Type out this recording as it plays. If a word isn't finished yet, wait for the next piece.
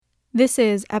This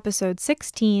is episode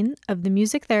 16 of the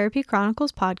Music Therapy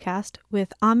Chronicles podcast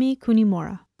with Ami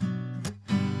Kunimura.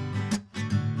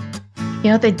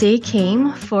 The day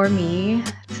came for me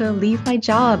to leave my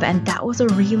job, and that was a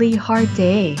really hard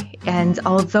day. And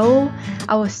although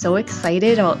I was so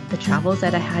excited about the travels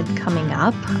that I had coming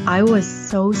up, I was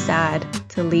so sad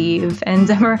to leave. And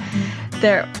there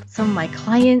some of my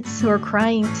clients who were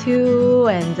crying too,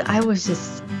 and I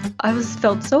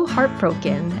felt so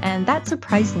heartbroken, and that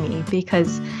surprised me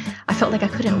because I felt like I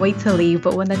couldn't wait to leave.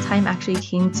 But when the time actually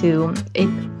came to it,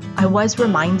 I was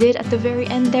reminded at the very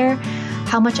end there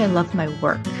how much I loved my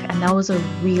work, and that was a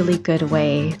really good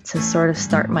way to sort of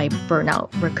start my burnout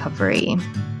recovery.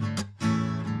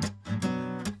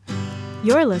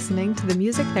 You're listening to the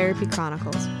Music Therapy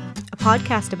Chronicles, a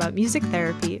podcast about music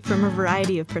therapy from a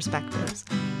variety of perspectives.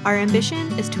 Our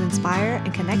ambition is to inspire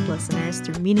and connect listeners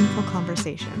through meaningful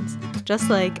conversations, just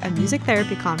like a music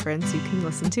therapy conference you can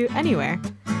listen to anywhere.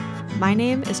 My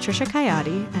name is Trisha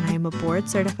Kayati, and I am a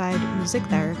board-certified music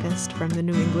therapist from the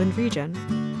New England region.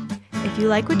 If you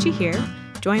like what you hear,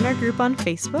 join our group on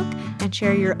Facebook and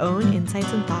share your own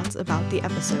insights and thoughts about the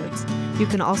episodes. You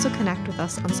can also connect with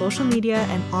us on social media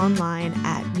and online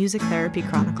at Music Therapy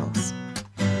Chronicles.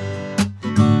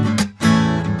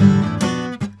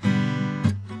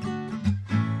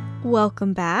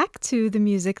 Welcome back to the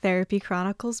Music Therapy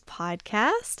Chronicles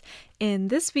podcast. In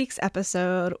this week's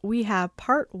episode, we have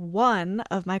part 1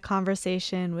 of my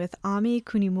conversation with Ami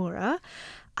Kunimura.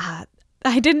 I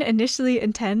didn't initially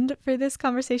intend for this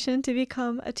conversation to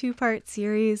become a 2-part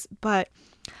series, but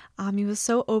Ami was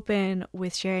so open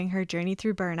with sharing her journey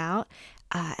through burnout.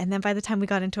 And then by the time we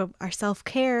got into our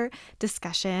self-care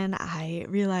discussion, I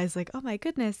realized oh my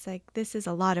goodness, this is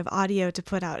a lot of audio to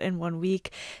put out in 1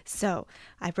 week. So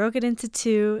I broke it into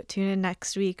 2. Tune in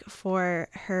next week for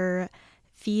her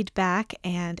feedback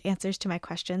and answers to my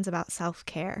questions about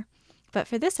self-care. But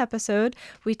for this episode,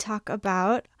 we talk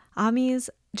about Ami's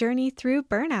journey through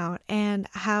burnout and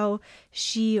how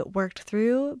she worked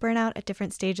through burnout at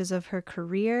different stages of her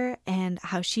career and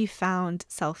how she found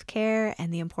self-care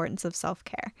and the importance of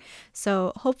self-care.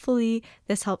 So hopefully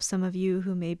this helps some of you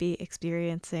who may be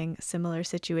experiencing similar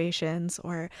situations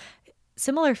or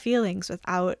similar feelings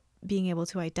without being able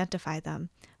to identify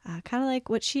them, kind of like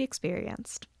what she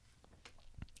experienced.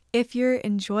 If you're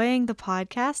enjoying the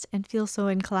podcast and feel so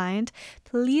inclined,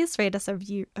 please rate us a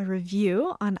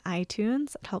review on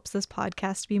iTunes. It helps this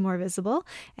podcast be more visible.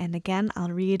 And again,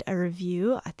 I'll read a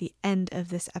review at the end of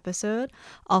this episode.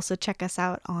 Also, check us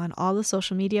out on all the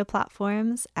social media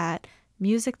platforms at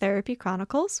Music Therapy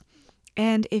Chronicles.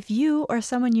 And if you or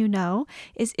someone you know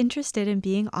is interested in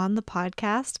being on the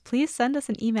podcast, please send us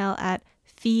an email at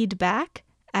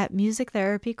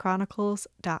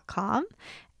feedback@musictherapychronicles.com.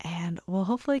 and we'll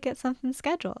hopefully get something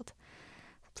scheduled.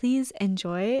 Please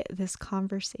enjoy this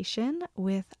conversation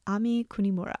with Ami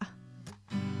Kunimura.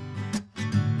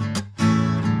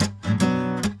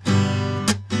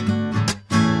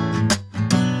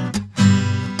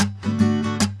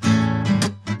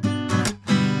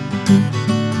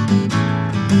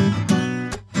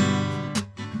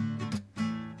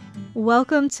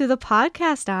 Welcome to the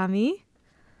podcast, Ami.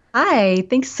 Hi,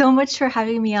 thanks so much for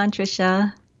having me on,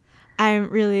 Trisha. I'm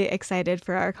really excited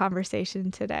for our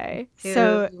conversation today.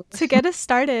 So to get us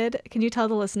started, can you tell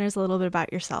the listeners a little bit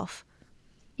about yourself?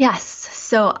 Yes.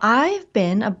 So I've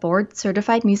been a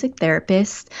board-certified music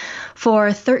therapist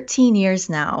for 13 years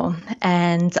now,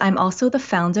 and I'm also the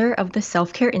founder of the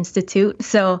Self-Care Institute.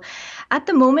 So at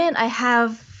the moment, I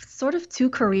have sort of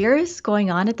 2 careers going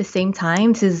on at the same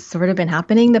time. This has sort of been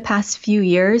happening the past few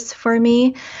years for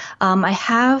me. I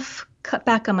have cut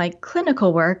back on my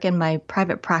clinical work, and my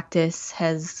private practice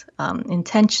has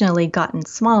intentionally gotten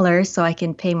smaller so I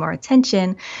can pay more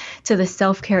attention to the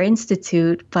Self-Care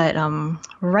Institute. But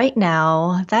right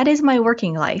now, that is my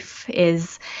working life.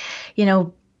 It's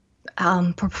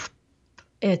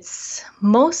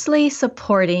mostly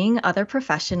supporting other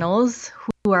professionals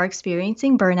who are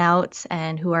experiencing burnout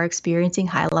and who are experiencing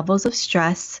high levels of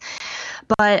stress,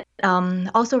 but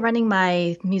also running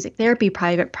my music therapy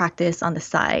private practice on the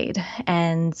side.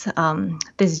 And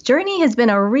this journey has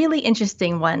been a really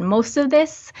interesting one. Most of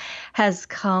this has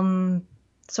come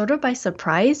sort of by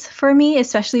surprise for me,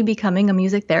 especially becoming a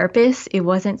music therapist. It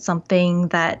wasn't something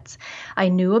that I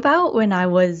knew about when I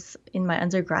was in my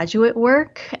undergraduate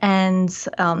work, and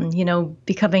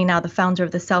becoming now the founder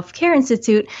of the Self-Care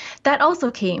Institute, that also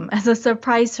came as a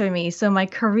surprise for me. So my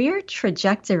career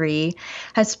trajectory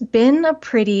has been a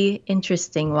pretty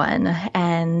interesting one.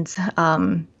 And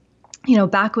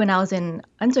back when I was in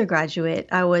undergraduate,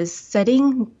 I was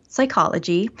studying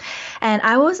psychology, and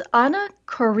I was on a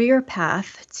career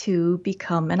path to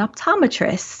become an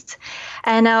optometrist.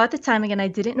 And now at the time, again, I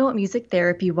didn't know what music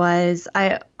therapy was.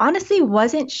 I honestly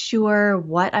wasn't sure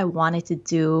what I wanted to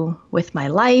do with my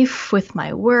life, with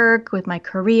my work, with my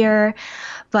career.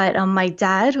 But my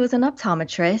dad was an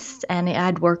optometrist, and I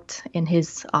had worked in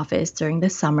his office during the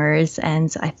summers.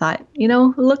 And I thought,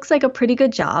 looks like a pretty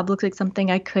good job. Looks like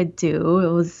something I could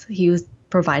do. He was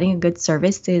providing a good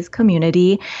service to his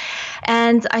community,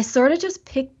 and I sort of just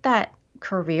picked that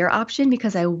career option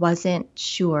because I wasn't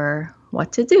sure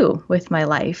what to do with my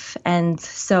life. And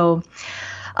so,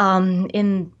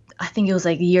 in I think it was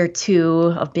like year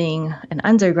 2 of being an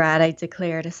undergrad, I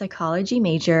declared a psychology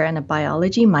major and a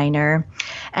biology minor.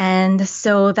 And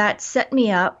so that set me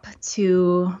up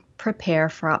to prepare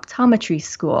for optometry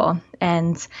school.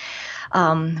 And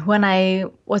when I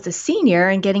was a senior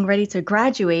and getting ready to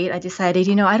graduate, I decided,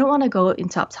 I don't want to go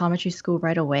into optometry school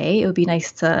right away. It would be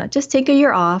nice to just take a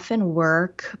year off and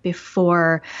work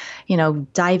before,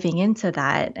 diving into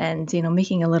that, and,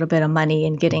 making a little bit of money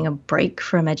and getting a break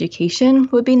from education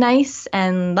would be nice.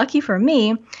 And lucky for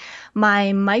me,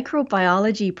 my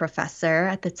microbiology professor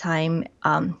at the time,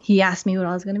 he asked me what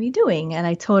I was going to be doing. And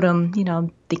I told him,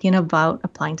 I'm thinking about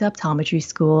applying to optometry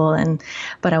school,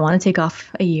 but I want to take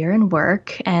off a year and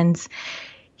work. And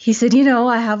he said,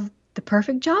 I have the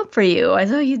perfect job for you. I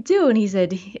said, "Oh, you do?" And he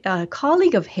said, a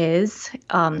colleague of his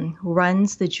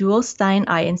runs the Jewel Stein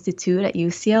Eye Institute at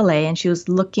UCLA, and she was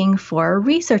looking for a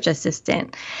research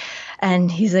assistant. And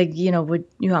he's like, would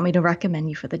you want me to recommend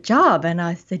you for the job? And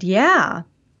I said, yeah.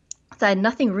 So I had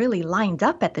nothing really lined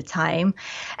up at the time.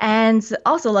 And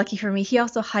also, lucky for me, he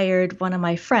also hired one of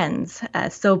my friends.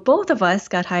 So both of us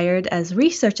got hired as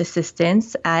research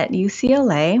assistants at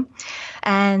UCLA.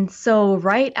 And so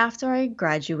right after I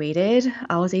graduated,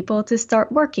 I was able to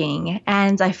start working.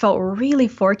 And I felt really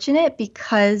fortunate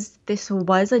because this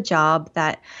was a job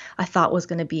that I thought was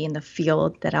going to be in the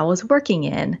field that I was working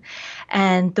in.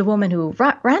 And the woman who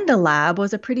ran the lab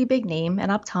was a pretty big name in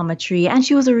optometry, and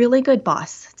she was a really good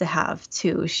boss to have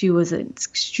too. She was an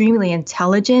extremely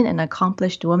intelligent and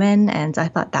accomplished woman, and I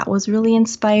thought that was really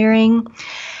inspiring.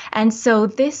 And so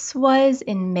this was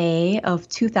in May of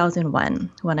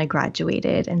 2001 when I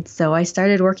graduated. And so I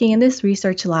started working in this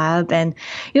research lab and,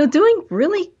 doing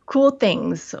really cool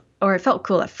things, or it felt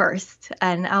cool at first.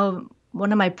 And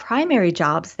one of my primary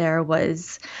jobs there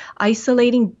was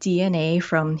isolating DNA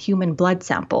from human blood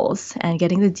samples and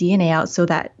getting the DNA out so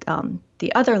that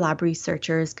the other lab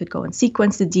researchers could go and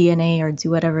sequence the DNA or do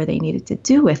whatever they needed to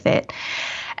do with it.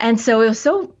 And so it was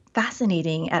so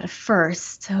fascinating at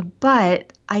first,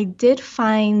 but I did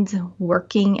find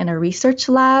working in a research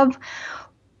lab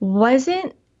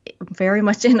wasn't very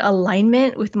much in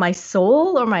alignment with my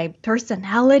soul or my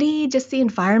personality. Just the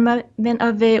environment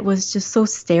of it was just so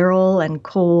sterile and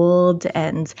cold,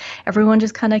 and everyone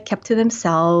just kind of kept to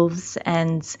themselves.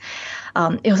 And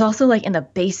it was also like in the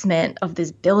basement of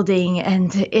this building,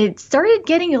 and it started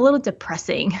getting a little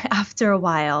depressing after a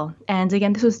while. And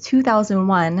again, this was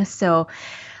 2001, so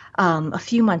a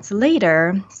few months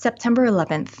later, September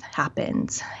 11th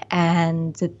happened,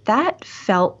 and that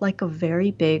felt like a very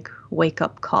big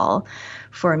wake-up call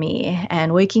for me,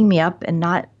 and waking me up, and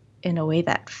not in a way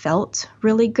that felt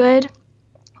really good,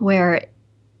 where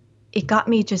it got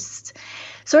me just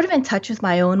sort of in touch with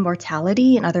my own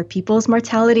mortality and other people's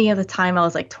mortality. At the time, I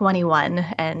was like 21,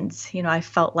 and I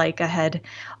felt like I had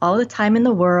all the time in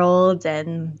the world,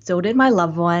 and so did my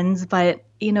loved ones. But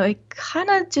it kind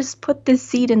of just put this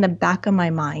seed in the back of my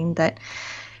mind that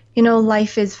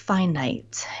life is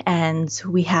finite, and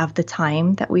we have the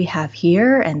time that we have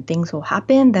here, and things will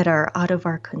happen that are out of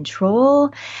our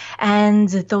control. And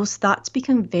those thoughts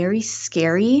become very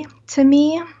scary to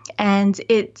me. And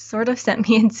it sort of sent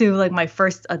me into like my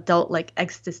first adult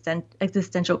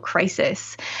existential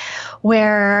crisis,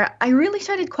 where I really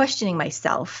started questioning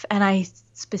myself. And I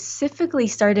specifically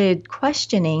started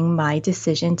questioning my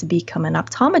decision to become an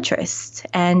optometrist.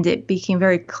 And it became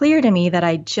very clear to me that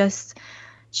I just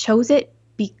chose it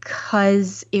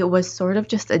because it was sort of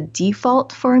just a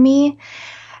default for me.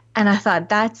 And I thought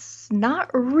that's not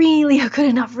really a good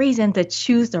enough reason to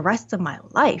choose the rest of my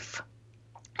life.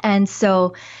 And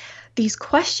so these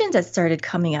questions that started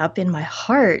coming up in my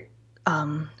heart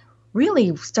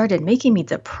really started making me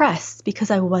depressed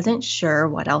because I wasn't sure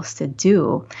what else to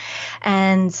do.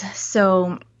 And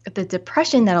so the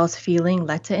depression that I was feeling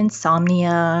led to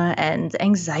insomnia and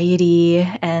anxiety.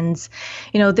 And,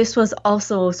 this was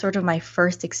also sort of my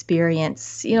first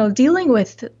experience, dealing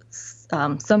with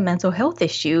some mental health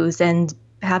issues and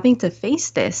having to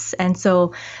face this. And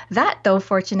so that, though,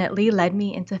 fortunately led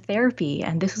me into therapy.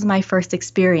 And this was my first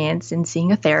experience in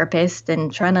seeing a therapist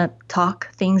and trying to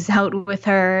talk things out with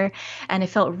her. And it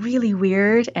felt really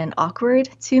weird and awkward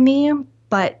to me.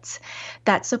 But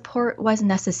that support was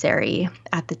necessary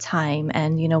at the time.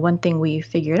 And, one thing we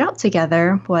figured out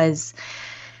together was,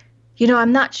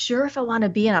 I'm not sure if I want to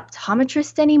be an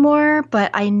optometrist anymore, but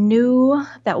I knew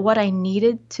that what I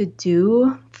needed to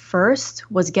do first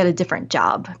was get a different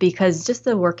job because just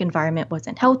the work environment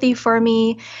wasn't healthy for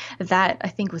me. That I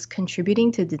think was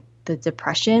contributing to the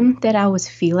depression that I was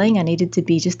feeling. I needed to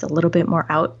be just a little bit more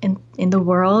out in the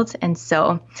world. And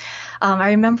so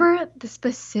I remember the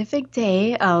specific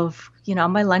day of,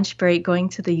 on my lunch break, going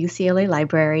to the UCLA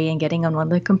library and getting on one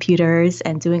of the computers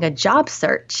and doing a job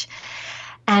search.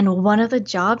 And one of the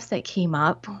jobs that came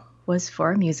up was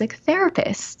for a music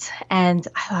therapist. And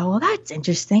I thought, well, that's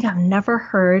interesting. I've never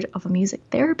heard of a music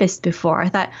therapist before. I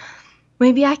thought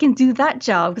maybe I can do that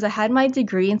job because I had my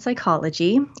degree in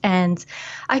psychology and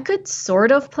I could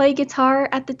sort of play guitar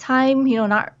at the time,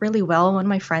 not really well. One of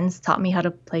my friends taught me how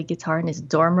to play guitar in his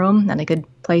dorm room and I could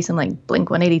play some like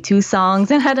Blink 182 songs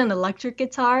and had an electric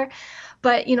guitar.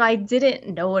 But, I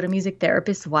didn't know what a music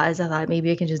therapist was. I thought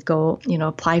maybe I can just go,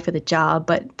 apply for the job.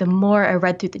 But the more I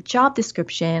read through the job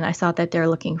description, I saw that they're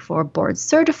looking for a board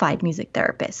certified music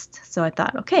therapist. So I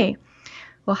thought, okay,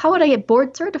 well, how would I get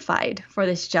board certified for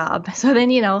this job? So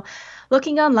then,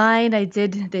 looking online, I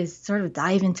did this sort of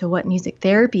dive into what music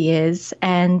therapy is.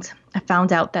 And I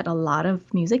found out that a lot of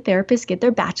music therapists get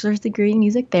their bachelor's degree in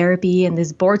music therapy. And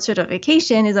this board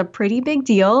certification is a pretty big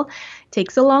deal. It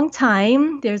takes a long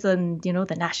time. There's the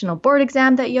national board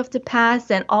exam that you have to pass.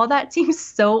 And all that seems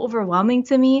so overwhelming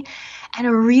to me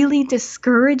and really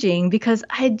discouraging because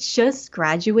I had just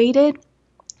graduated.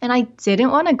 And I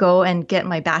didn't want to go and get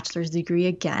my bachelor's degree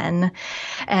again.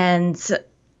 And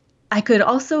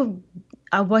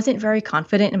I wasn't very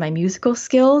confident in my musical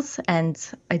skills and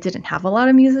I didn't have a lot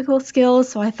of musical skills.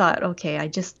 So I thought, okay, I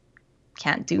just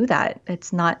can't do that.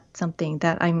 It's not something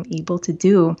that I'm able to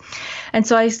do. And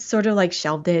so I sort of like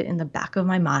shelved it in the back of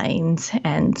my mind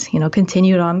and,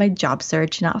 continued on my job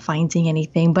search, not finding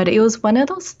anything. But it was one of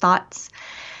those thoughts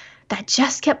that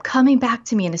just kept coming back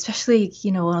to me. And especially,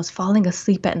 when I was falling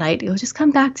asleep at night, it would just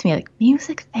come back to me like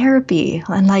music therapy.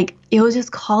 And like, it was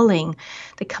just coming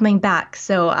back.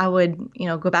 So I would,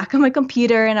 go back on my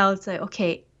computer and I would say,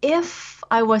 okay, if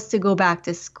I was to go back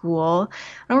to school,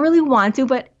 I don't really want to,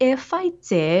 but if I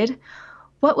did,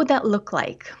 what would that look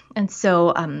like? And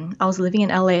so I was living in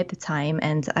LA at the time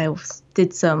and I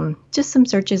did some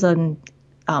searches on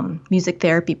music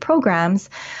therapy programs.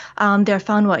 There I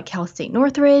found one at Cal State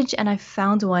Northridge and I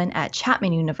found one at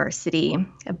Chapman University.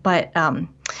 But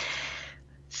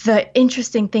the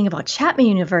interesting thing about Chapman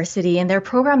University, and their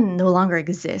program no longer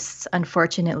exists,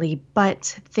 unfortunately,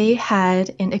 but they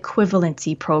had an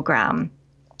equivalency program.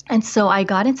 And so I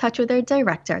got in touch with their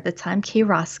director at the time, Kay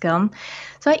Roscom.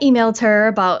 So I emailed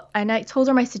her and I told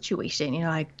her my situation.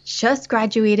 I just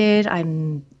graduated.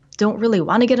 Don't really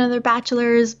want to get another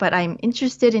bachelor's, but I'm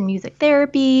interested in music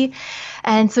therapy.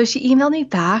 And so she emailed me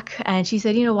back and she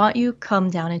said, why don't you come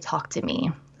down and talk to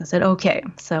me? I said, okay.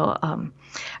 So I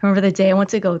remember the day I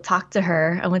went to go talk to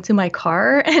her. I went to my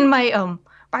car and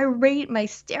my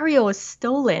stereo was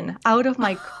stolen out of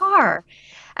my car.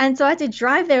 And so I had to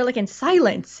drive there like in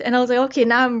silence. And I was like, okay,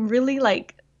 now I'm really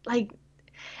like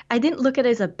I didn't look at it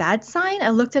as a bad sign. I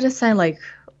looked at it as a sign like,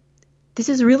 this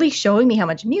is really showing me how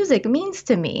much music means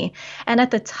to me. And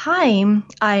at the time,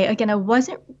 I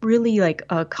wasn't really like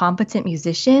a competent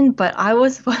musician, but I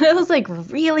was one of those like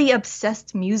really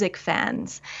obsessed music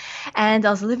fans. And I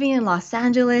was living in Los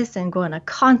Angeles and going to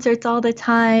concerts all the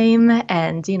time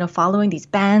and, following these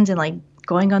bands and like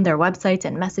going on their websites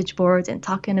and message boards and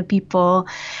talking to people.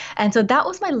 And so that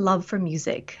was my love for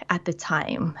music at the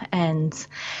time. And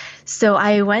so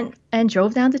I went and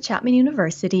drove down to Chapman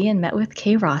University and met with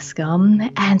Kay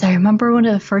Roscom. And I remember one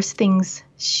of the first things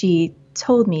she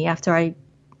told me after I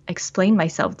explained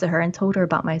myself to her and told her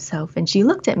about myself. And she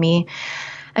looked at me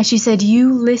and she said,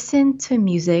 "You listen to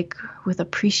music with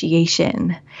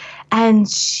appreciation." And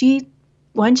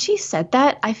when she said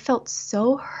that, I felt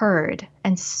so heard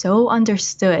and so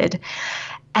understood.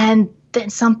 And then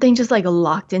something just like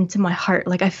locked into my heart.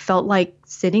 Like I felt like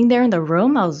sitting there in the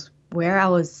room, I was where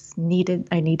I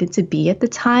needed to be at the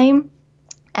time.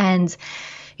 And,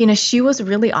 she was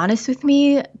really honest with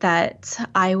me that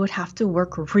I would have to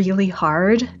work really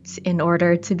hard in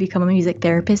order to become a music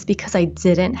therapist because I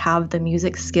didn't have the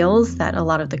music skills that a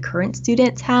lot of the current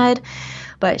students had.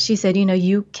 But she said,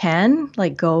 you can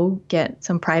like go get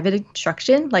some private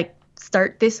instruction, like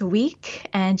start this week.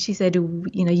 And she said,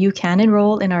 you can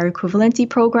enroll in our equivalency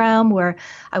program where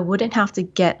I wouldn't have to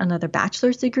get another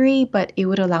bachelor's degree, but it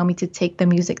would allow me to take the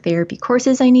music therapy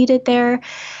courses I needed there.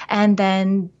 And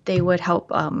then they would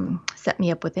help set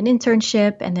me up with an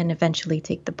internship and then eventually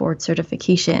take the board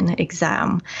certification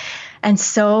exam. And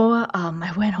so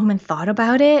I went home and thought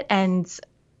about it. And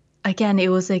again, it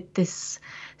was like this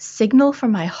signal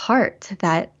from my heart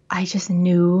that I just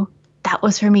knew that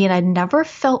was for me. And I'd never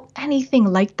felt anything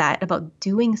like that about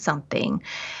doing something.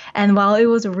 And while it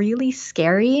was really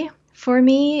scary for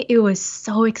me, it was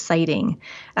so exciting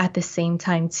at the same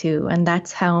time, too. And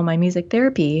that's how my music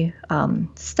therapy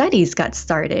studies got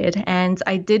started. And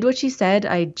I did what she said.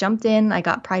 I jumped in, I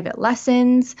got private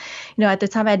lessons. At the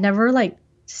time, I'd never like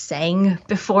sang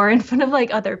before in front of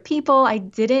like other people. I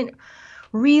didn't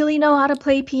really know how to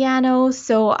play piano,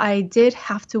 so I did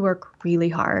have to work really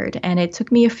hard. And it took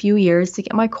me a few years to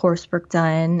get my coursework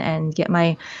done and get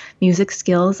my music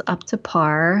skills up to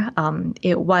par.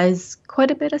 It was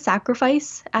quite a bit of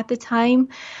sacrifice at the time.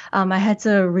 I had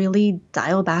to really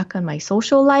dial back on my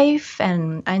social life,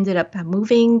 and I ended up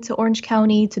moving to Orange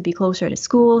County to be closer to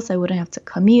school so I wouldn't have to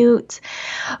commute.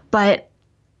 But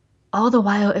all the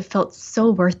while, it felt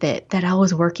so worth it that I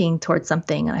was working towards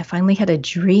something. And I finally had a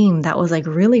dream that was like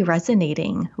really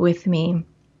resonating with me.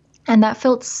 And that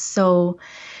felt so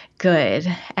good.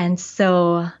 And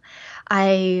so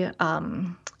I,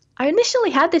 I initially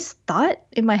had this thought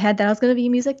in my head that I was going to be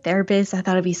a music therapist. I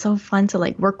thought it'd be so fun to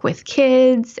like work with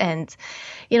kids and,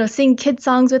 sing kid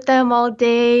songs with them all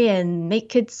day and make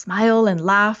kids smile and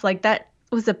laugh. Like that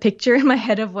was a picture in my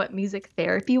head of what music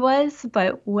therapy was.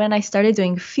 But when I started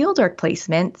doing fieldwork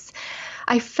placements,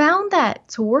 I found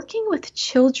that working with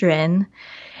children,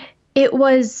 it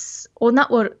was,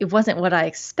 well, it wasn't what I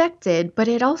expected, but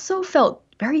it also felt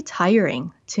very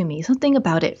tiring to me. Something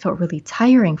about it felt really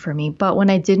tiring for me. But when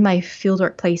I did my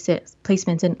fieldwork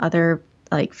placements in other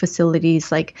like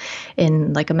facilities, like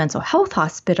in like a mental health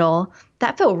hospital,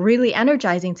 that felt really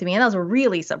energizing to me. And that was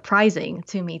really surprising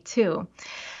to me too.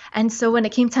 And so when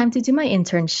it came time to do my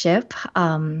internship,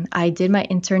 I did my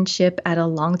internship at a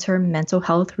long-term mental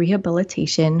health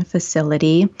rehabilitation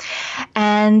facility.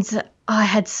 And I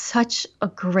had such a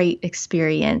great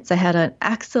experience. I had an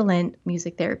excellent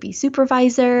music therapy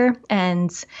supervisor,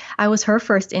 and I was her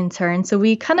first intern. So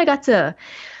we kind of got to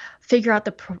figure out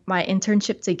my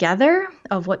internship together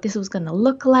of what this was going to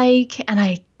look like. And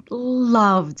I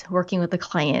loved working with the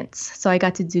clients. So I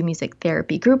got to do music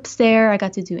therapy groups there. I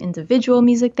got to do individual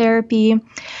music therapy.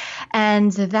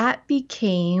 And that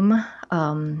became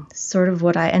sort of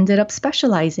what I ended up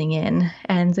specializing in.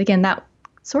 And again, that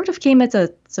sort of came as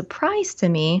a surprise to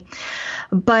me.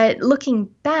 But looking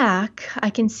back, I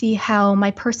can see how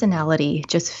my personality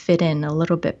just fit in a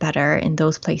little bit better in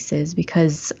those places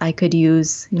because I could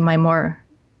use my more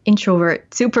introvert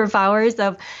superpowers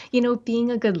of,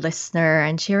 being a good listener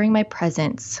and sharing my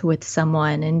presence with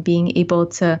someone and being able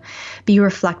to be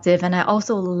reflective. And I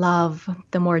also love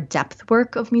the more depth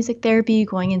work of music therapy,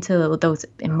 going into those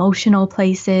emotional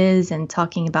places and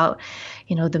talking about,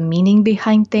 the meaning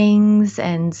behind things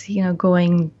and,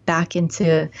 going back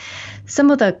into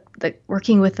some of the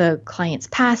working with the client's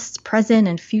past, present,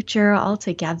 and future all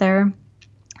together.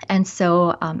 And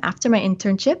so after my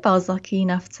internship, I was lucky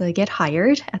enough to get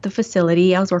hired at the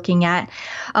facility I was working at.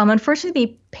 Unfortunately,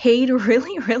 they paid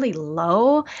really, really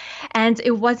low, and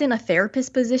it wasn't a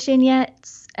therapist position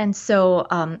yet. And so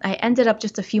I ended up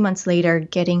just a few months later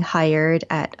getting hired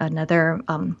at another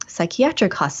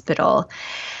psychiatric hospital.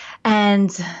 And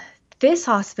this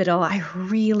hospital, I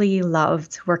really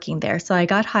loved working there. So I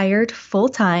got hired full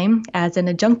time as an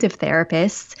adjunctive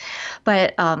therapist,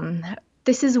 but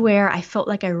this is where I felt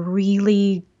like I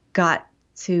really got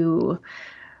to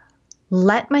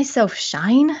let myself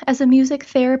shine as a music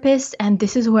therapist. And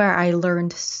this is where I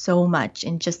learned so much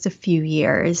in just a few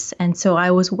years. And so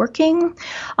I was working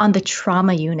on the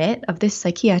trauma unit of this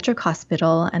psychiatric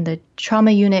hospital. And the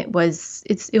trauma unit was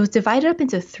divided up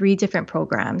into 3 different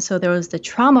programs. So there was the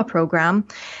trauma program,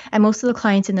 and most of the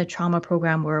clients in the trauma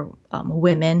program were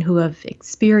women who have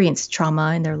experienced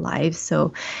trauma in their lives.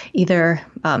 So either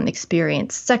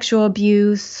experienced sexual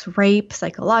abuse, rape,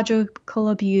 psychological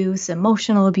abuse,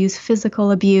 emotional abuse,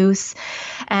 physical abuse,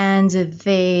 and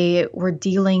they were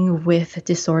dealing with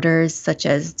disorders such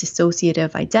as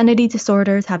dissociative identity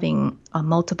disorders, having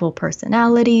multiple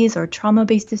personalities, or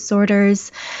trauma-based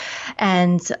disorders.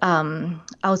 And I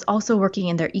was also working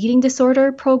in their eating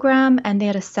disorder program, and they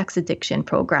had a sex addiction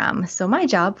program. So my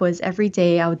job was every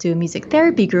day I would do a music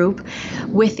therapy group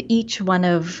with each one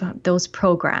of those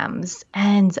programs,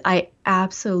 and I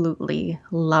absolutely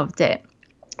loved it.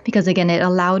 because again, it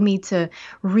allowed me to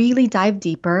really dive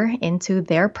deeper into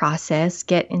their process,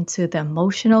 get into the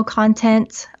emotional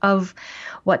content of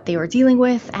what they were dealing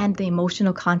with and the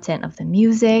emotional content of the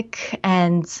music.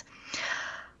 And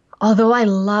although I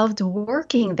loved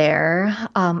working there,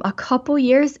 a couple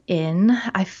years in,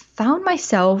 I found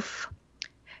myself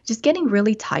just getting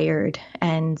really tired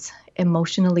and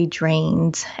emotionally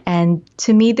drained. And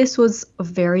to me, this was a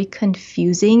very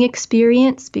confusing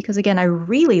experience because, again, I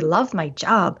really loved my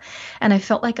job and I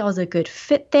felt like I was a good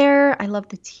fit there. I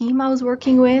loved the team I was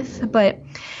working with, but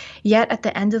yet at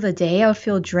the end of the day, I would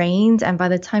feel drained. And by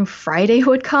the time Friday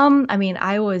would come, I mean,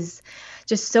 I was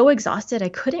just so exhausted. I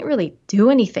couldn't really do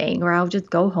anything, or I would just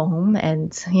go home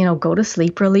and, go to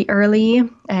sleep really early.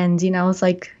 And, I was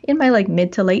like in my like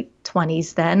mid to late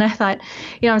 20s then. I thought,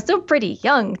 I'm still pretty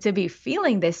young to be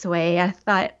feeling this way. I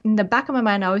thought in the back of my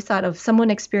mind, I always thought of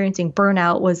someone experiencing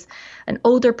burnout was an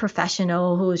older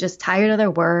professional who was just tired of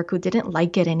their work, who didn't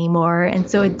like it anymore. And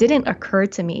so it didn't occur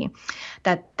to me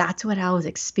that that's what I was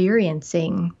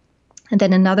experiencing. And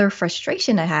then another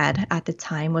frustration I had at the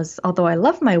time was, although I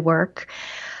love my work,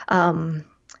 and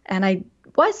I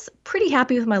was pretty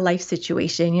happy with my life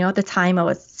situation. At the time I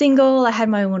was single, I had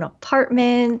my own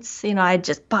apartment, I had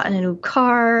just bought a new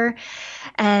car,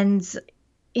 and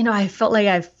I felt like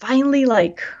I finally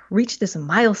like reached this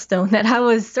milestone that I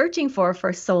was searching for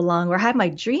so long, where I had my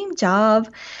dream job.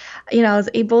 I was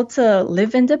able to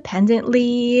live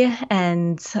independently,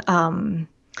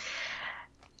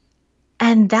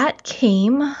 and that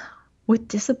came with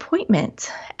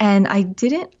disappointment. And I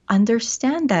didn't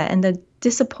understand that. And the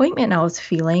disappointment I was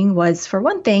feeling was, for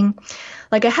one thing,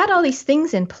 like I had all these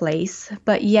things in place,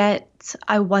 but yet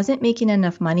I wasn't making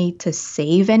enough money to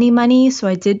save any money. So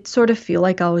I did sort of feel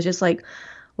like I was just like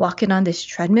walking on this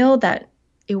treadmill that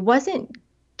it wasn't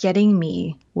getting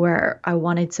me where I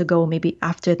wanted to go maybe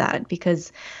after that,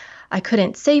 because I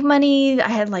couldn't save money. I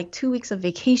had like 2 weeks of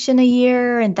vacation a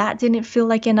year, and that didn't feel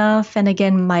like enough. And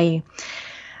again, my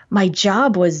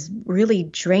job was really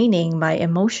draining my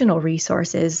emotional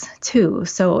resources too.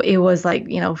 So it was like,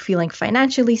 feeling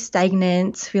financially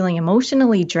stagnant, feeling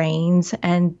emotionally drained.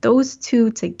 And those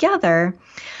two together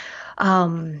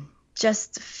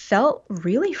just felt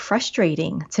really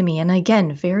frustrating to me. And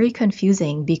again, very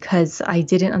confusing because I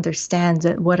didn't understand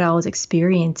that what I was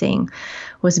experiencing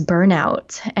was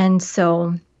burnout. And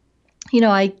so,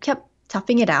 I kept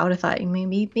toughing it out. I thought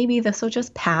maybe this will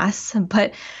just pass.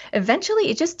 But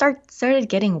eventually it just started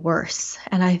getting worse.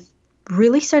 And I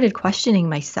really started questioning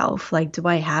myself. Like, do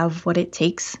I have what it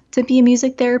takes to be a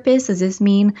music therapist? Does this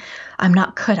mean I'm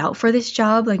not cut out for this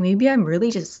job? Like, maybe I'm really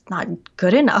just not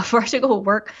good enough, or I should go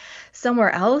work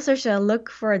somewhere else, or should I look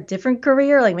for a different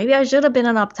career? Like, maybe I should have been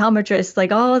an optometrist.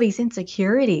 Like, all these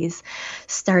insecurities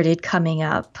started coming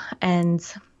up. And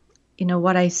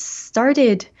what I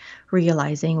started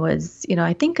realizing was,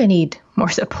 I think I need more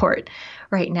support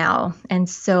right now. And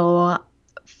so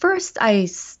first I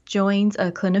joined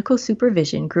a clinical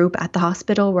supervision group at the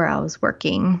hospital where I was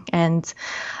working. And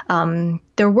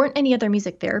there weren't any other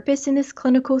music therapists in this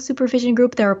clinical supervision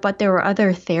group but there were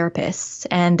other therapists.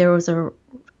 And there was a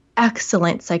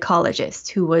excellent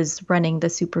psychologist who was running the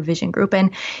supervision group,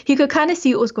 and he could kind of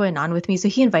see what was going on with me. So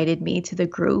he invited me to the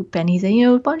group, and he said,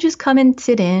 why don't you just come and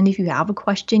sit in? If you have a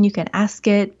question, you can ask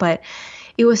it. But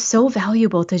it was so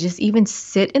valuable to just even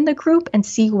sit in the group and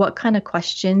see what kind of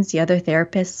questions the other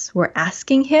therapists were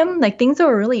asking him, like things that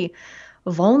were really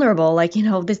vulnerable. Like,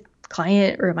 this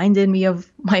client reminded me of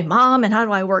my mom, and how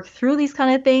do I work through these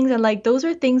kind of things? And like, those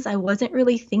are things I wasn't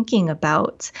really thinking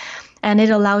about. And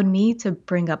it allowed me to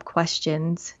bring up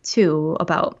questions too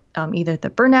about either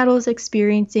the burnout I was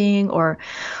experiencing, or,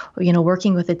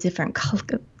 working with a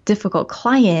difficult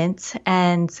client.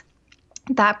 And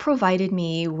that provided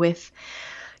me with,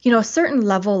 a certain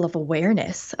level of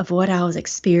awareness of what I was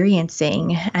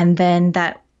experiencing. And then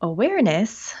that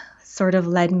awareness sort of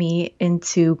led me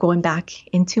into going back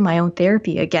into my own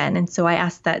therapy again. And so I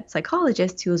asked that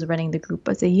psychologist who was running the group,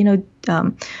 I said,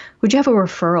 would you have a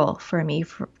referral for me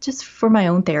just for my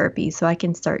own therapy, so I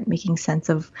can start making sense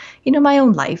of, my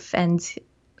own life? And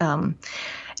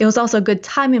it was also a good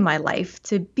time in my life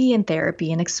to be in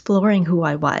therapy and exploring who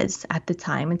I was at the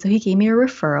time. And so he gave me a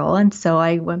referral. And so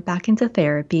I went back into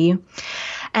therapy.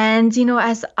 And,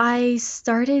 as I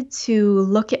started to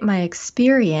look at my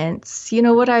experience,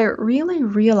 what I really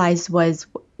realized was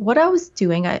what I was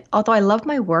doing. Although I love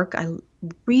my work, I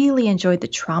really enjoyed the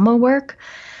trauma work,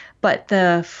 but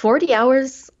the 40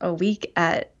 hours a week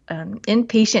at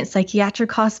inpatient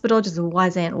psychiatric hospital just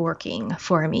wasn't working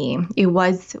for me.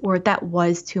 That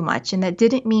was too much. And that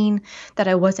didn't mean that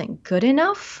I wasn't good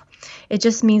enough. It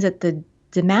just means that the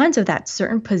demands of that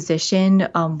certain position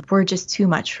were just too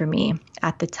much for me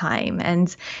at the time.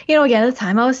 And, you know, again, at the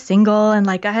time I was single and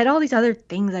like I had all these other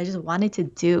things I just wanted to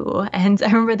do. And I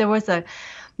remember there was a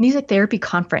music therapy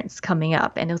conference coming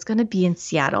up and it was going to be in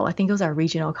Seattle. I think it was our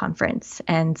regional conference.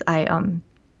 And I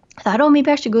thought, oh,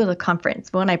 maybe I should go to the conference.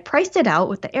 But when I priced it out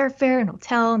with the airfare and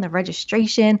hotel and the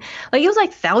registration, like it was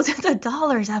like thousands of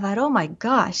dollars. I thought, oh my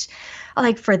gosh,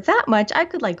 like for that much, I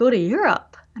could like go to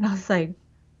Europe. And I was like,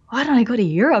 why don't I go to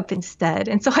Europe instead?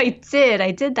 And so I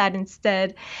did that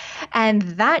instead. And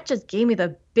that just gave me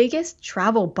the biggest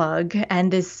travel bug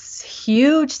and this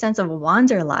huge sense of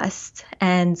wanderlust.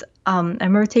 And I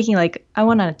remember I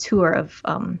went on a tour of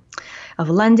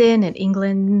London and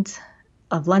England,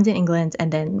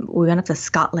 and then we went up to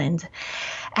Scotland.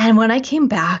 And when I came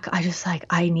back, I just like,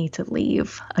 I need to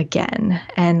leave again.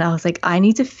 And I was like, I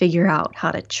need to figure out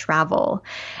how to travel.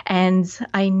 And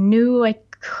I knew I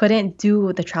couldn't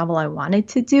do the travel I wanted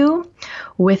to do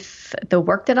with the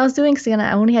work that I was doing. Because again,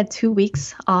 I only had 2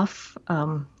 weeks off,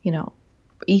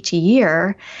 each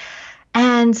year.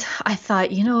 And I thought,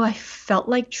 I felt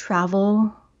like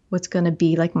travel was going to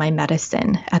be like my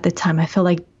medicine at the time. I felt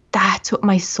like that's what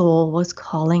my soul was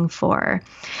calling for.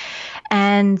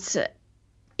 And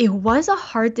it was a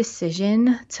hard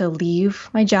decision to leave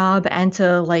my job and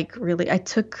to I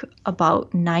took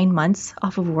about 9 months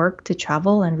off of work to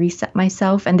travel and reset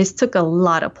myself. And this took a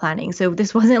lot of planning. So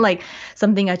this wasn't like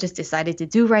something I just decided to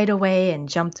do right away and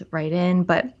jumped right in,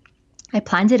 but I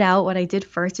planned it out. What I did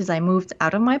first is I moved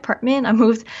out of my apartment. I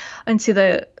moved into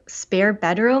the spare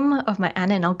bedroom of my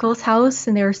aunt and uncle's house,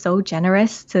 and they were so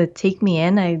generous to take me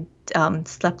in. I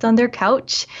slept on their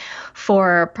couch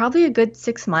for probably a good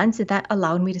 6 months. And that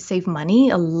allowed me to save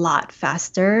money a lot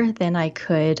faster than I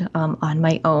could on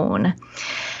my own.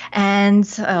 And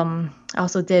I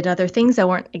also did other things that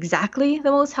weren't exactly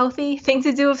the most healthy thing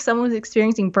to do if someone was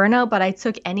experiencing burnout, but I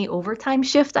took any overtime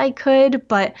shift I could.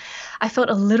 But I felt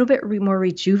a little bit more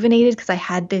rejuvenated because I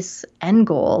had this end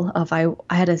goal of I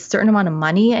had a certain amount of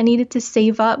money I needed to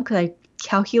save up because I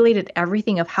calculated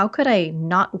everything of how could I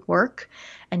not work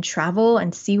and travel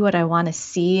and see what I want to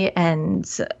see and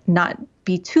not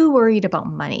be too worried about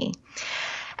money.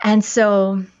 And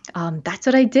so that's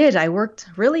what I did. I worked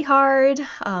really hard.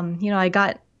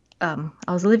 I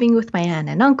was living with my aunt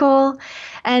and uncle,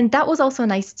 and that was also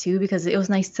nice too, because it was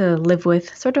nice to live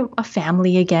with sort of a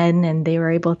family again. And they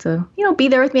were able to, be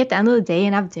there with me at the end of the day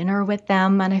and have dinner with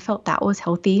them. And I felt that was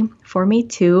healthy for me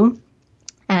too.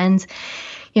 And,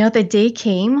 the day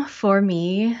came for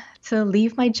me to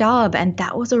leave my job, and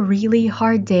that was a really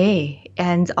hard day.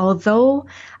 And although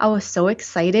I was so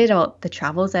excited about the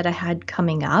travels that I had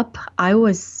coming up, I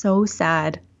was so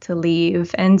sad to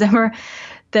leave. And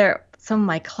there some of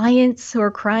my clients who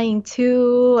were crying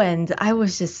too, and I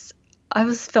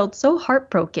felt so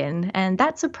heartbroken, and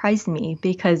that surprised me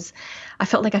because I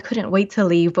felt like I couldn't wait to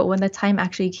leave. But when the time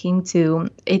actually came to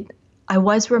it, I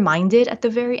was reminded at the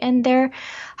very end there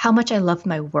how much I loved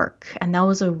my work. And that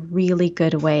was a really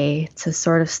good way to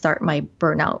sort of start my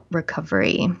burnout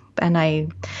recovery. And I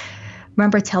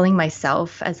remember telling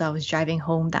myself as I was driving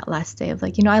home that last day of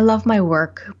I love my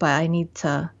work, but I need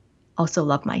to also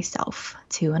love myself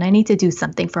too. And I need to do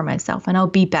something for myself, and I'll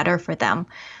be better for them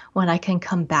when I can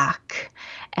come back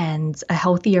and a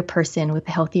healthier person with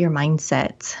a healthier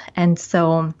mindset. And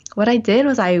so what I did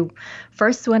was I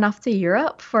first went off to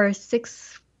Europe for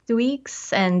 6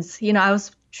 weeks. And, I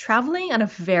was traveling on a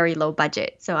very low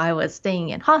budget. So I was staying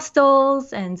in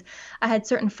hostels, and I had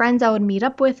certain friends I would meet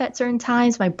up with at certain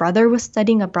times. My brother was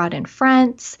studying abroad in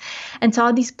France, and so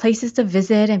all these places to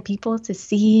visit and people to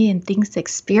see and things to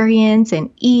experience and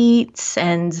eat.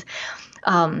 And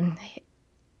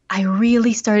I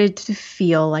really started to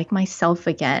feel like myself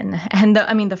again. And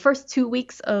the first 2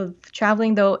 weeks of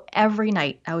traveling, though, every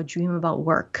night I would dream about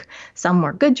work. Some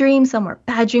were good dreams, some were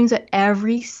bad dreams, but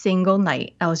every single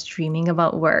night I was dreaming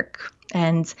about work.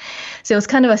 And so it was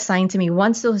kind of a sign to me.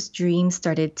 Once those dreams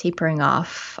started tapering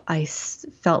off, I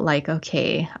felt like,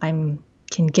 okay,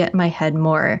 can get my head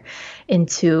more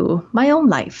into my own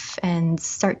life and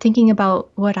start thinking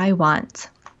about what I want.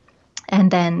 And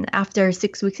then after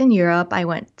 6 weeks in Europe, I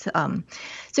went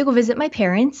to go visit my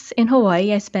parents in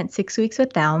Hawaii. I spent 6 weeks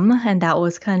with them, and that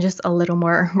was kind of just a little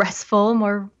more restful,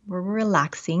 more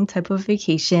relaxing type of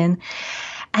vacation.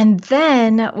 And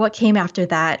then what came after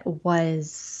that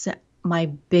was my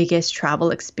biggest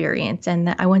travel experience,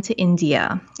 and I went to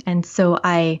India. And so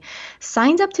I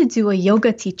signed up to do a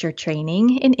yoga teacher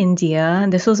training in India.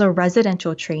 And this was a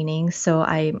residential training. So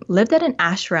I lived at an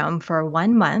ashram for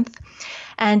 1 month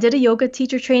and did a yoga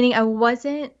teacher training. I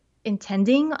wasn't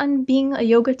intending on being a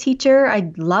yoga teacher.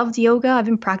 I loved yoga. I've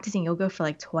been practicing yoga for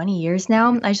like 20 years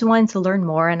now. I just wanted to learn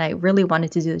more and I really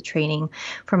wanted to do the training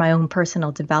for my own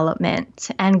personal development.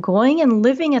 And going and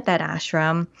living at that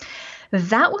ashram,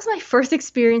 that was my first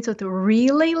experience with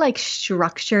really like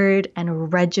structured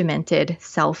and regimented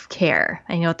self-care.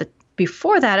 And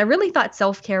before that, I really thought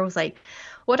self-care was like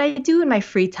what I do in my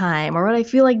free time or what I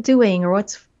feel like doing or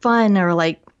what's fun or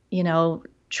like,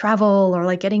 travel or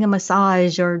like getting a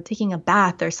massage or taking a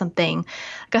bath or something.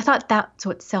 Like I thought that's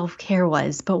what self-care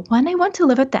was. But when I went to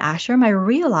live at the ashram, I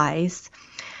realized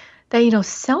that,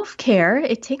 self-care,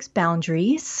 it takes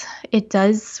boundaries. It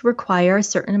does require a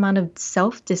certain amount of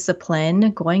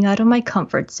self-discipline, going out of my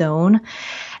comfort zone.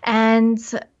 And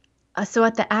so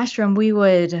at the ashram, we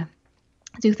would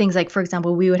do things like, for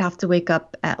example, we would have to wake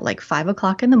up at like 5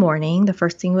 o'clock in the morning. The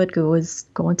first thing we would do was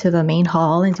go into the main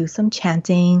hall and do some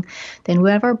chanting. Then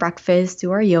we have our breakfast,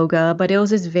 do our yoga. But it was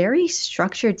this very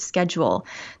structured schedule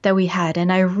that we had. And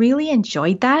I really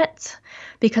enjoyed that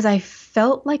because I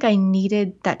felt like I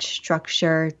needed that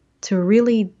structure to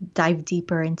really dive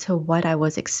deeper into what I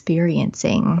was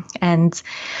experiencing. And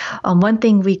one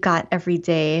thing we got every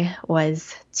day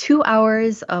was 2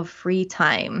 hours of free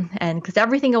time. And because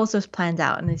everything else was planned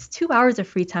out, and these 2 hours of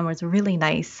free time was really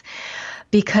nice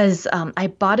because I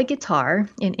bought a guitar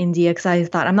in India because I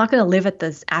thought I'm not going to live at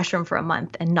this ashram for a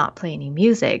month and not play any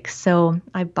music. So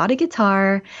I bought a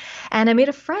guitar and I made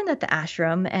a friend at the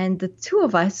ashram, and the two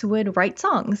of us would write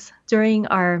songs during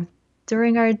our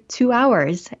 2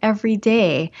 hours every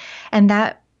day. And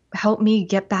that helped me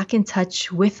get back in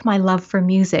touch with my love for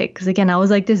music. Because again, I was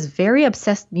like this very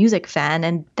obsessed music fan,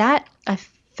 and that I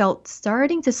felt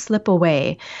starting to slip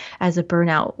away as a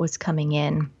burnout was coming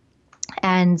in.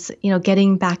 And,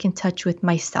 getting back in touch with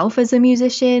myself as a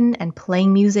musician and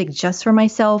playing music just for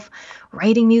myself,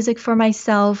 writing music for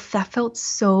myself, that felt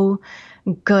so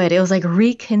good. It was like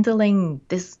rekindling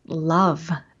this love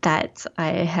that I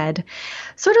had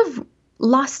sort of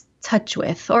lost touch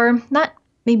with, or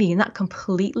maybe not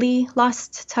completely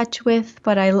lost touch with,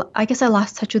 but I guess I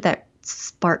lost touch with that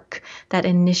spark that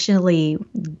initially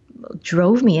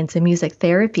drove me into music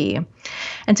therapy.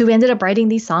 And so we ended up writing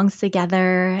these songs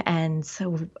together. And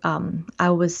so I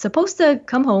was supposed to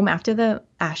come home after the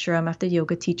ashram, after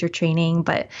yoga teacher training.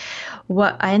 But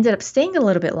I ended up staying a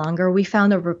little bit longer. We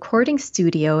found a recording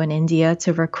studio in India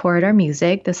to record our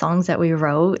music, the songs that we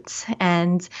wrote.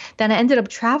 And then I ended up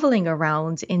traveling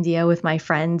around India with my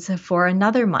friends for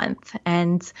another month.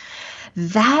 And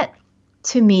that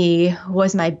to me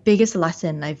was my biggest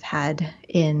lesson I've had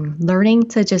in learning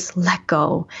to just let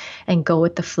go and go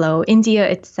with the flow. India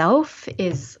itself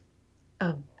is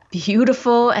a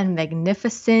beautiful and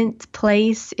magnificent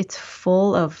place. It's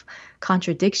full of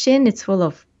contradiction. It's full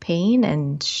of pain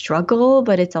and struggle,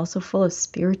 but it's also full of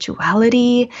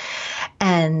spirituality.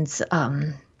 And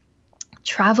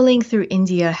traveling through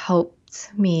India helped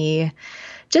me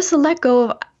just let go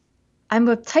of. I'm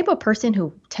a type of person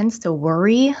who tends to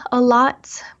worry a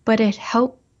lot, but it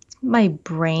helped my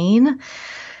brain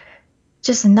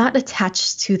just not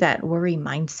attach to that worry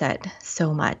mindset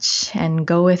so much and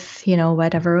go with,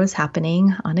 whatever was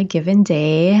happening on a given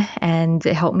day. And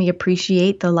it helped me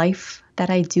appreciate the life that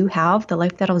I do have, the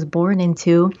life that I was born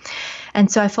into. And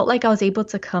so I felt like I was able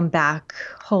to come back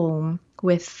home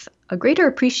with a greater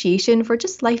appreciation for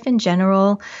just life in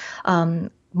general,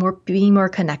 being more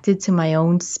connected to my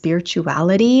own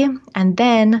spirituality, and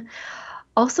then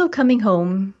also coming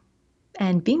home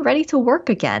and being ready to work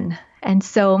again. And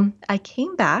so I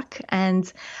came back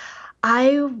and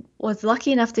I was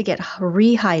lucky enough to get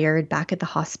rehired back at the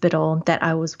hospital that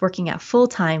I was working at full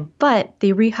time, but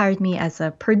they rehired me as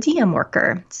a per diem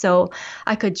worker. So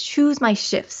I could choose my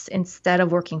shifts instead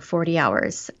of working 40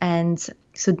 hours. And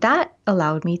so that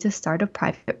allowed me to start a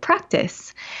private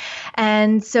practice.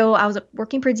 And so I was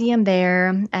working per diem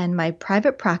there, and my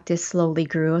private practice slowly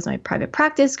grew. As my private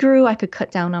practice grew, I could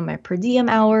cut down on my per diem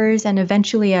hours, and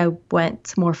eventually I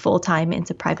went more full-time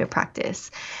into private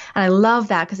practice. And I love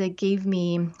that because it gave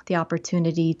me the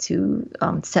opportunity to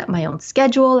set my own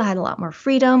schedule. I had a lot more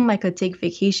freedom. I could take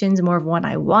vacations more of when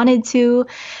I wanted to.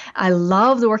 I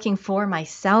loved working for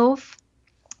myself.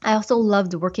 I also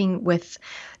loved working with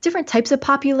different types of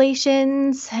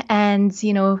populations and,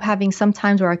 having some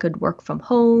times where I could work from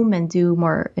home and do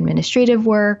more administrative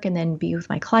work and then be with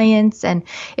my clients. And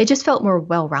it just felt more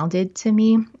well-rounded to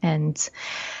me. And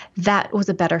that was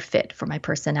a better fit for my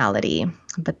personality.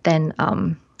 But then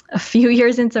a few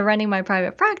years into running my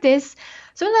private practice,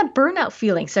 so that burnout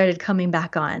feeling started coming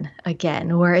back on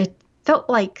again, where it felt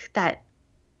like that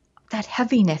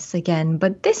heaviness again.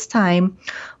 But this time,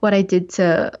 what I did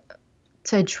to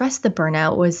to address the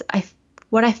burnout was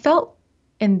what I felt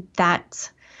in that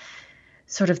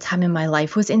sort of time in my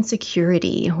life was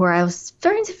insecurity, where I was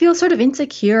starting to feel sort of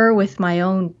insecure with my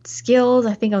own skills.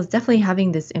 I think I was definitely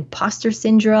having this imposter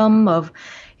syndrome of,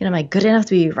 am I good enough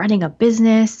to be running a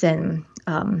business? And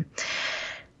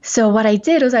so what I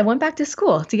did was I went back to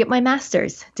school to get my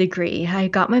master's degree. I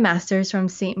got my master's from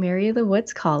St. Mary of the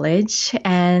Woods College,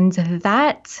 and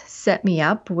that set me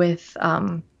up with,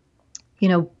 you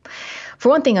know, for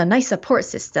one thing, a nice support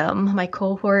system. My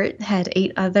cohort had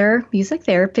 8 other music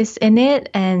therapists in it,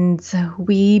 and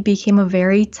we became a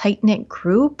very tight-knit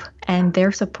group, and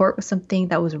their support was something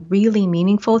that was really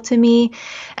meaningful to me.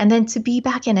 And then to be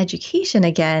back in education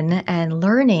again and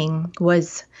learning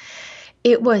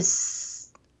it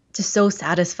was just so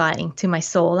satisfying to my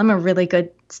soul. I'm a really good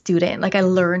student. Like I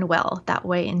learn well that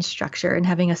way in structure and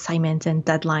having assignments and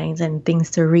deadlines and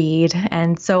things to read.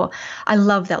 And so I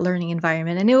love that learning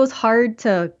environment. And it was hard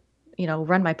to,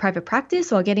 run my private practice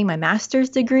while getting my master's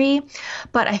degree,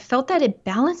 but I felt that it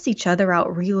balanced each other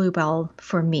out really well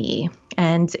for me.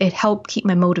 And it helped keep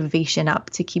my motivation up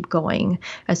to keep going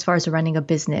as far as running a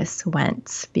business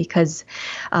went, because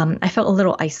I felt a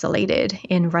little isolated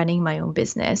in running my own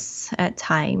business at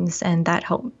times. And it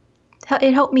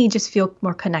helped me just feel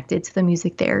more connected to the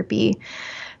music therapy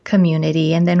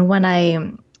community. And then when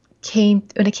it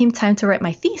came time to write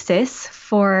my thesis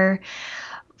for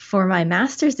my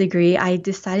master's degree, I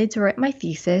decided to write my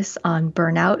thesis on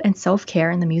burnout and self-care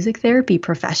in the music therapy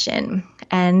profession.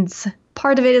 And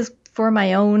part of it is for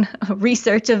my own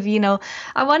research of,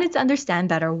 I wanted to understand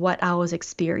better what I was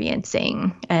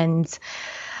experiencing. And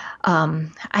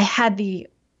I had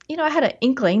an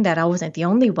inkling that I wasn't the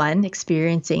only one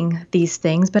experiencing these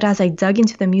things. But as I dug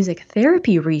into the music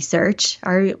therapy research,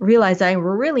 I realized I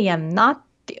really am not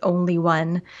the only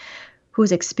one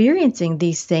who's experiencing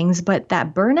these things, but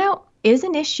that burnout is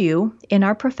an issue in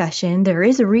our profession. There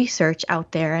is research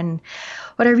out there. And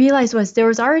what I realized was there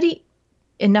was already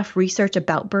enough research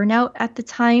about burnout at the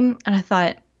time. And I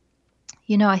thought,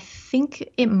 I think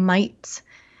it might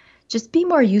just be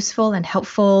more useful and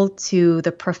helpful to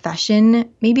the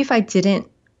profession. Maybe if I didn't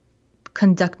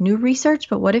conduct new research,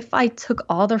 but what if I took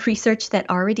all the research that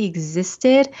already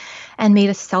existed and made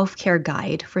a self-care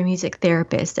guide for music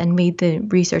therapists and made the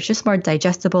research just more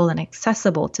digestible and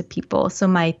accessible to people? So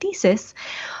my thesis,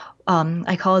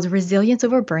 I call it Resilience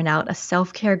Over Burnout, a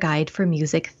self-care guide for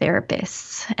music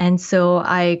therapists. And so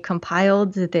I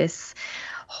compiled this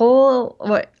so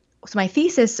my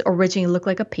thesis originally looked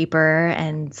like a paper,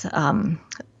 and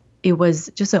it was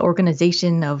just an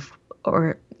organization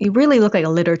it really looked like a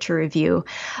literature review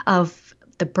of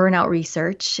the burnout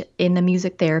research in the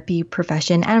music therapy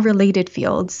profession and related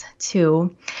fields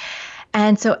too.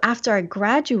 And so after I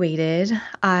graduated,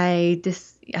 I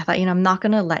thought, I'm not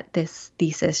going to let this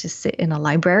thesis just sit in a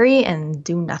library and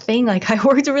do nothing. Like I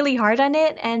worked really hard on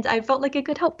it and I felt like it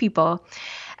could help people.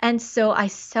 And so I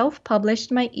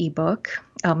self-published my ebook,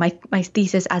 my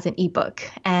thesis as an ebook,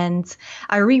 and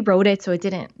I rewrote it so it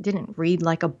didn't read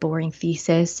like a boring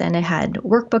thesis, and it had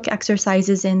workbook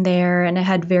exercises in there, and it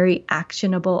had very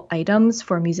actionable items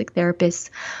for music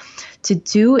therapists to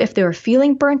do if they were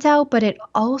feeling burnt out, but it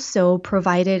also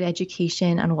provided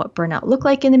education on what burnout looked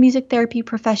like in the music therapy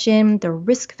profession, the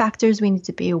risk factors we need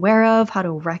to be aware of, how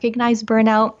to recognize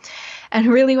burnout. And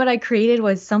really what I created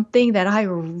was something that I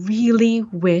really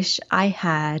wish I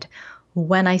had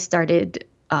when I started,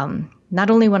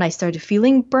 not only when I started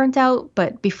feeling burnt out,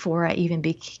 but before I even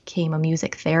became a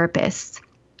music therapist.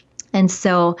 And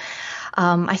so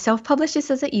I self-published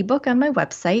this as an ebook on my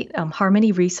website,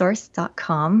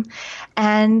 harmonyresource.com,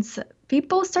 and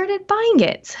people started buying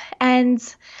it.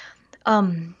 And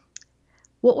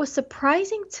what was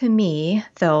surprising to me,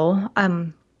 though,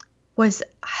 was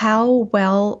how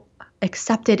well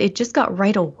accepted it just got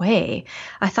right away.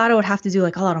 I thought I would have to do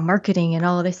like a lot of marketing and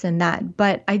all of this and that,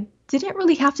 but I didn't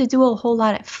really have to do a whole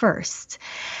lot at first.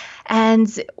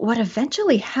 And what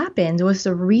eventually happened was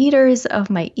the readers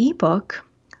of my ebook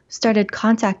started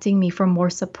contacting me for more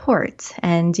support.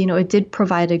 And, it did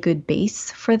provide a good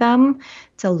base for them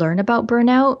to learn about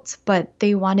burnout, but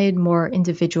they wanted more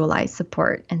individualized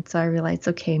support. And so I realized,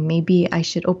 okay, maybe I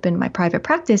should open my private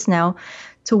practice now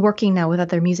to working now with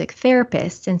other music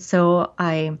therapists. And so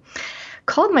I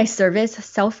called my service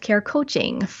self-care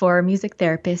coaching for music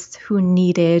therapists who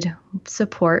needed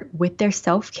support with their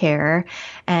self-care.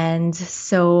 And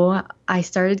so I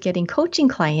started getting coaching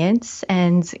clients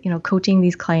and, coaching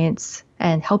these clients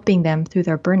and helping them through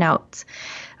their burnout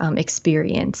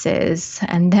experiences.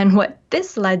 And then what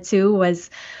this led to was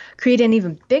create an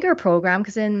even bigger program,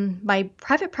 because then my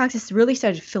private practice really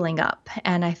started filling up.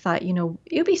 And I thought, it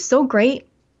would be so great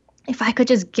if I could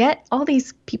just get all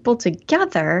these people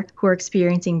together who are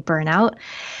experiencing burnout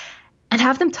and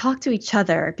have them talk to each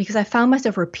other, because I found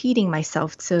myself repeating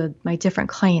myself to my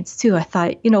different clients too. I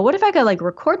thought, what if I could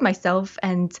record myself,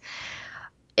 and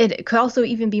it could also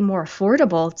even be more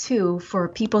affordable too for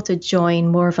people to join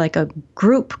more of a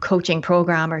group coaching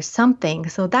program or something.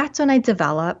 So that's when I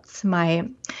developed my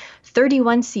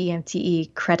 31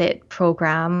 CMTE credit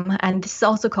program. And this is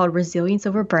also called Resilience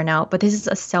Over Burnout, but this is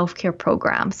a self-care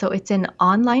program. So it's an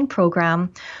online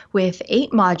program with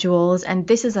 8 modules. And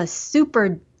this is a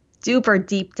super duper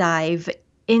deep dive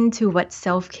into what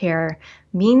self-care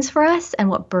means for us and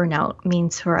what burnout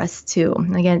means for us too.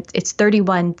 Again, it's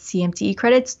 31 CMTE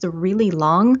credits. It's a really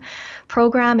long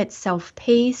program. It's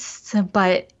self-paced,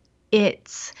 but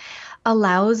it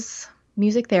allows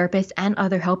music therapists and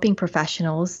other helping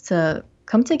professionals to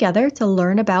come together to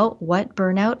learn about what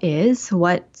burnout is,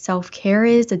 what self-care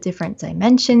is, the different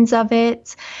dimensions of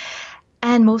it.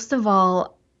 And most of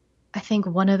all, I think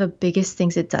one of the biggest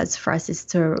things it does for us is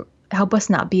to help us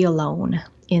not be alone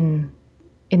in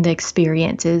the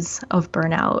experiences of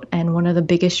burnout. And one of the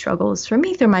biggest struggles for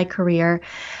me through my career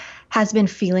has been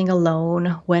feeling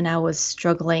alone when I was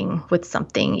struggling with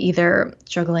something, either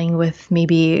struggling with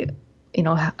maybe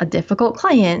a difficult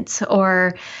client,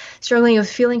 or struggling with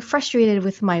feeling frustrated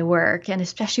with my work. And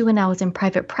especially when I was in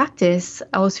private practice,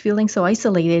 I was feeling so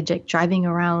isolated, driving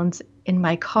around in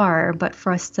my car. But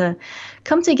for us to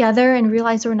come together and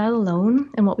realize we're not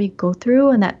alone in what we go through,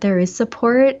 and that there is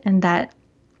support, and that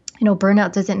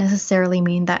burnout doesn't necessarily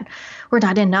mean that we're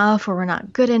not enough or we're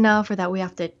not good enough or that we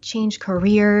have to change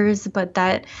careers, but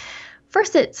that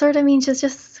first it sort of means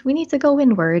just we need to go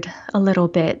inward a little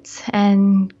bit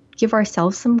and give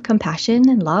ourselves some compassion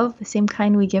and love, the same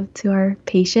kind we give to our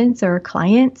patients or our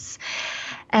clients,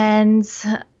 and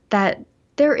that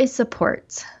there is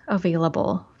support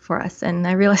available for us. And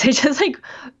I realized I just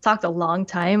talked a long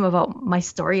time about my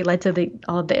story led to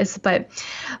all this, but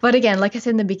again, like I said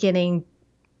in the beginning,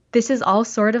 this has all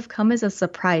sort of come as a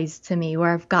surprise to me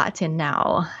where I've gotten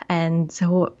now. And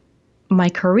so my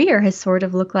career has sort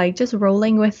of looked like just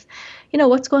rolling with,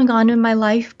 what's going on in my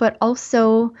life, but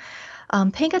also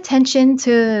paying attention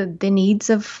to the needs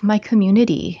of my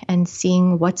community and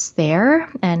seeing what's there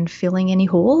and filling any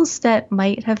holes that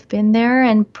might have been there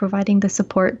and providing the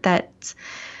support that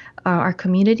our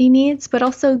community needs, but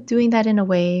also doing that in a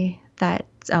way that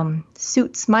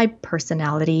suits my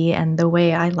personality and the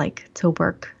way I like to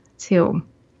work too.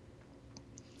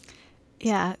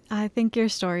 Yeah, I think your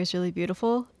story is really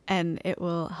beautiful, and it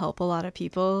will help a lot of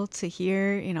people to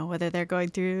hear, whether they're going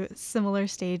through similar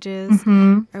stages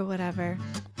or whatever.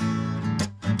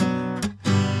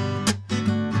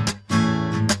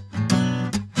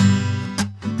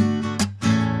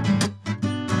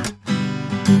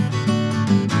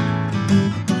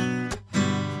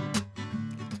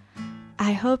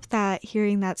 I hope that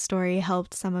hearing that story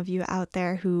helped some of you out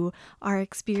there who are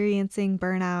experiencing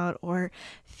burnout or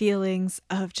feelings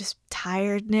of just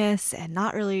tiredness and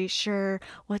not really sure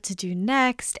what to do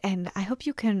next. And I hope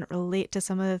you can relate to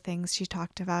some of the things she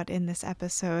talked about in this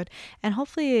episode. And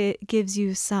hopefully it gives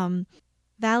you some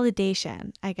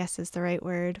validation, I guess is the right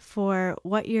word, for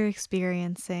what you're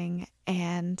experiencing,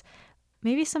 and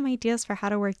maybe some ideas for how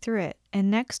to work through it. In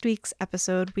next week's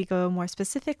episode, we go more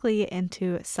specifically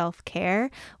into self-care,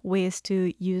 ways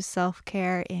to use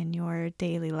self-care in your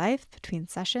daily life between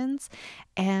sessions.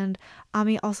 And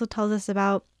Ami also tells us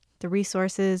about the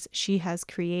resources she has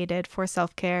created for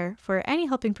self-care for any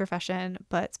helping profession,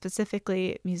 but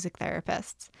specifically music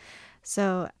therapists.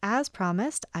 So as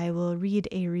promised, I will read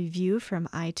a review from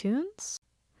iTunes.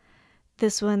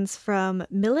 This one's from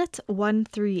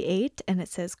Millet138, and it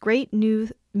says, "Great new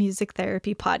music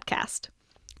therapy podcast.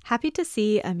 Happy to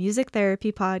see a music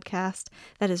therapy podcast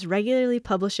that is regularly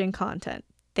publishing content.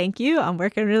 Thank you. I'm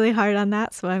working really hard on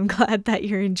that, so I'm glad that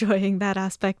you're enjoying that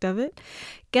aspect of it.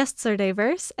 Guests are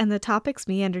diverse, and the topics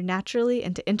meander naturally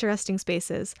into interesting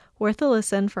spaces. Worth a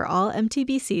listen for all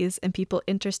MTBCs and people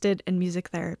interested in music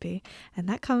therapy." And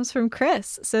that comes from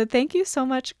Chris. So thank you so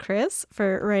much, Chris,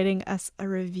 for writing us a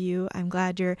review. I'm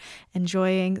glad you're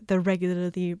enjoying the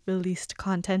regularly released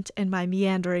content in my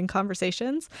meandering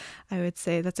conversations. I would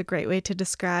say that's a great way to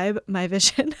describe my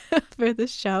vision for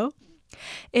this show.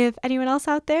 If anyone else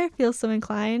out there feels so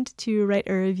inclined to write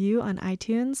a review on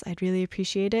iTunes, I'd really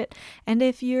appreciate it. And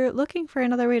if you're looking for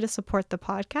another way to support the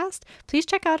podcast, please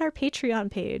check out our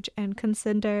Patreon page and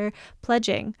consider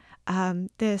pledging.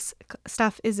 This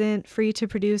stuff isn't free to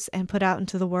produce and put out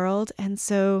into the world, and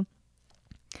so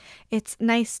it's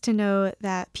nice to know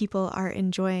that people are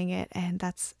enjoying it, and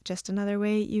that's just another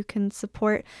way you can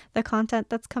support the content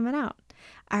that's coming out.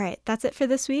 All right, that's it for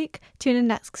this week. Tune in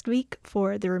next week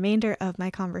for the remainder of my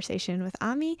conversation with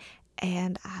Ami,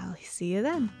 and I'll see you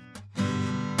then.